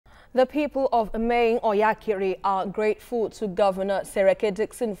The people of main Oyakiri are grateful to Governor Seriake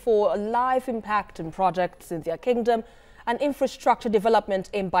Dickson for life impacting projects in their kingdom and infrastructure development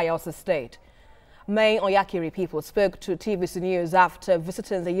in Bayelsa State. Main Oyakiri people spoke to TVC News after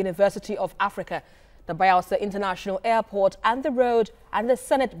visiting the University of Africa, the Bayelsa International Airport and the road and the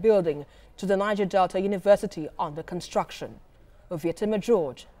Senate building to the Niger Delta University under construction. Oyakiri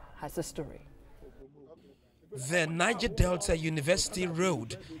George has the story. The Niger Delta University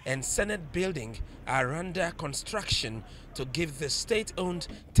Road and Senate building are under construction to give the state-owned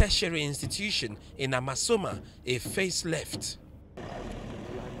tertiary institution in Amasoma a facelift.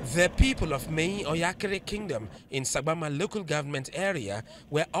 The people of Main Oyakiri Kingdom in Sagbama local government area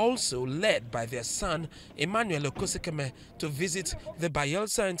were also led by their son Emmanuel Okosekeme to visit the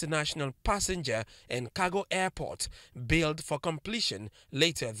Bayelsa International Passenger and Cargo Airport, built for completion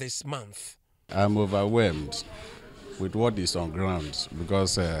later this month. I'm overwhelmed with what is on ground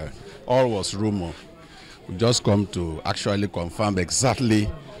because all was rumor. We just come to actually confirm exactly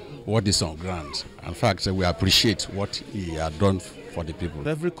what is on ground. In fact, we appreciate what he had done for the people.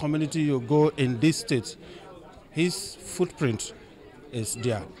 Every community you go in this state, his footprint is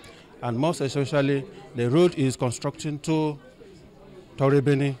there. And most especially, the road is constructing to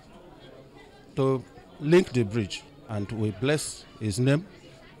Torebeni to link the bridge. And we bless his name,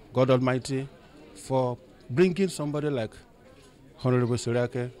 God Almighty, for bringing somebody like Honorable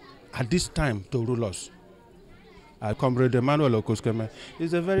Seriake at this time to rule us. Comrade Emmanuel Okosekeme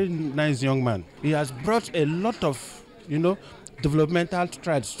is a very nice young man. He has brought a lot of, developmental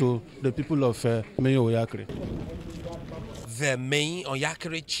strides to the people of Main Oyakiri. The Main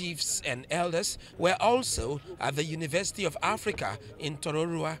Oyakiri chiefs and elders were also at the University of Africa in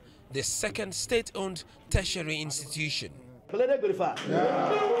Tororua, the second state-owned tertiary institution.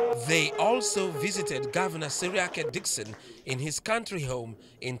 They also visited Governor Seriake Dickson in his country home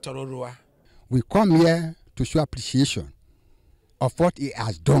in Tororua. We come here to show appreciation of what he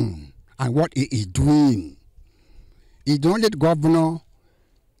has done and what he is doing. He's the only governor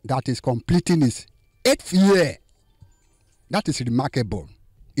that is completing his 8th year. That is remarkable.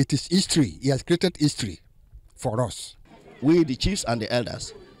 It is history. He has created history for us. We, the chiefs and the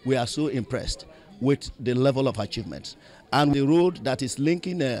elders, we are so impressed with the level of achievements. And the road that is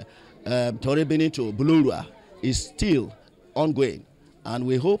linking Torebeni to Bulurua is still ongoing. And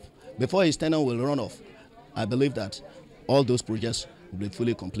we hope before his tenure will run off, I believe that all those projects will be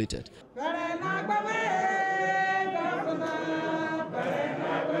fully completed.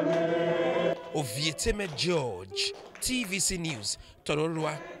 Oyakiri George, TVC News,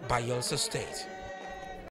 Tororua, Bayelsa State.